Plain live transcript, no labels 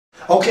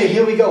Okay,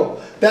 here we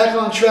go. Back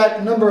on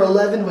track, number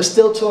 11. We're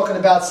still talking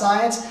about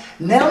science.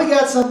 Now we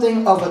got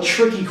something of a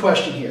tricky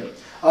question here.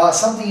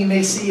 Something you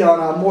may see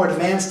on a more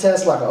advanced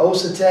test like an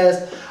OSA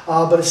test,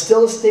 but it's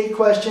still a state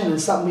question and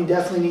it's something we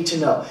definitely need to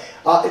know.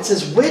 It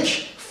says,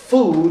 which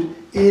food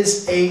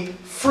is a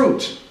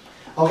fruit?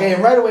 Okay,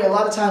 and right away, a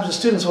lot of times the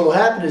students, what will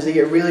happen is they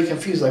get really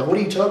confused. Like, what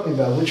are you talking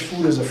about? Which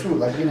food is a fruit?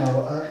 Like, I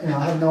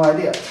have no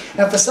idea.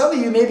 Now, for some of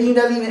you, maybe you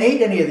never even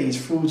ate any of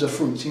these foods or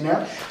fruits,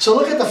 So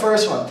look at the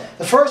first one.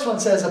 The first one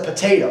says a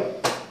potato.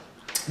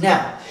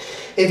 Now,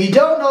 if you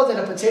don't know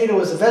that a potato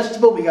is a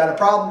vegetable, we got a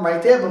problem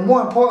right there. But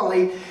more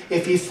importantly,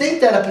 if you think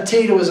that a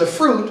potato is a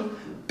fruit,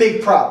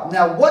 big problem.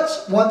 Now,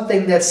 what's one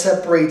thing that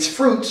separates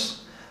fruits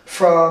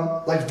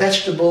from like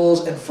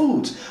vegetables and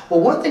foods? Well,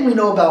 one thing we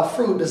know about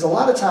fruit is a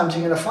lot of times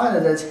you're going to find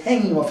that it's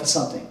hanging off of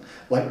something.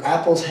 Like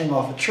apples hang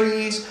off of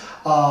trees,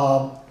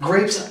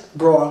 grapes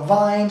grow on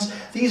vines.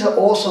 These are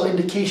also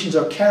indications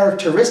or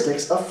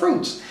characteristics of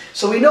fruits.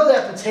 So we know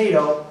that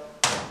potato,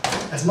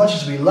 as much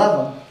as we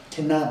love them,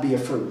 cannot be a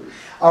fruit.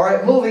 All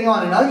right, moving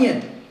on, an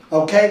onion.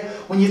 Okay,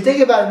 when you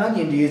think about an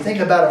onion, do you think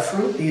about a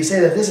fruit? Do you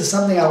say that this is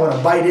something I want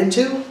to bite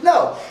into?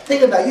 No.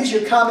 Think about, use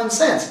your common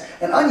sense.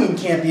 An onion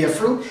can't be a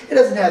fruit. It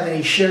doesn't have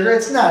any sugar.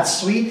 It's not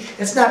sweet.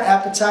 It's not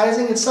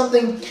appetizing. It's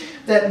something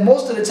that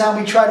most of the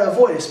time we try to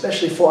avoid,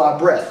 especially for our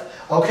breath.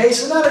 Okay,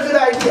 so not a good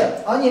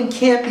idea. Onion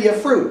can't be a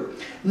fruit.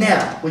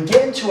 Now, we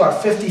get into our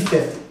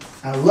 50-50.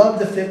 I love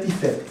the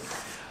 50-50.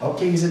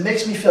 Okay, because it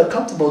makes me feel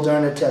comfortable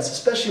during the test,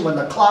 especially when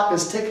the clock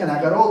is ticking.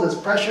 I got all this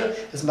pressure.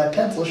 Is my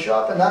pencil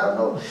sharpened? I don't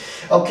know.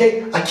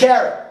 Okay, a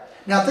carrot.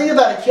 Now think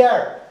about a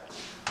carrot.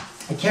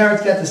 A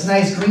carrot's got this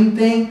nice green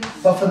thing,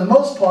 but for the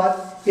most part,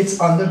 it's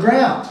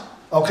underground.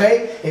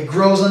 Okay, it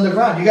grows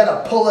underground. You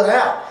got to pull it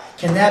out.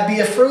 Can that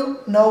be a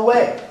fruit? No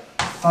way.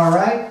 All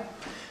right.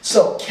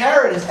 So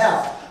carrot is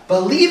out.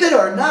 Believe it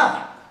or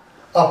not,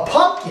 a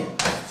pumpkin.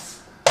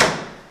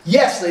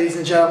 Yes, ladies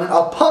and gentlemen,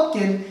 a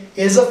pumpkin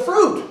is a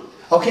fruit.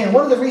 Okay, and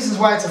one of the reasons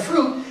why it's a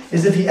fruit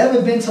is if you've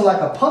ever been to like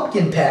a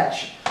pumpkin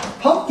patch,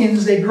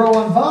 pumpkins, they grow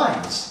on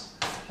vines.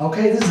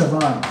 Okay, this is a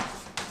vine.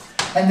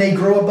 And they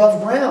grow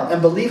above ground.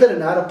 And believe it or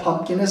not, a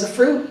pumpkin is a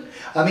fruit.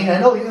 I mean, I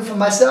know even for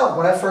myself,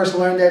 when I first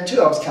learned that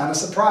too, I was kind of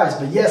surprised.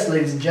 But yes,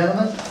 ladies and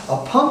gentlemen,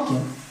 a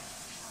pumpkin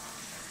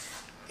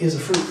is a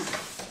fruit.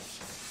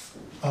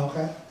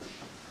 Okay?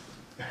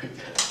 Very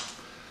good.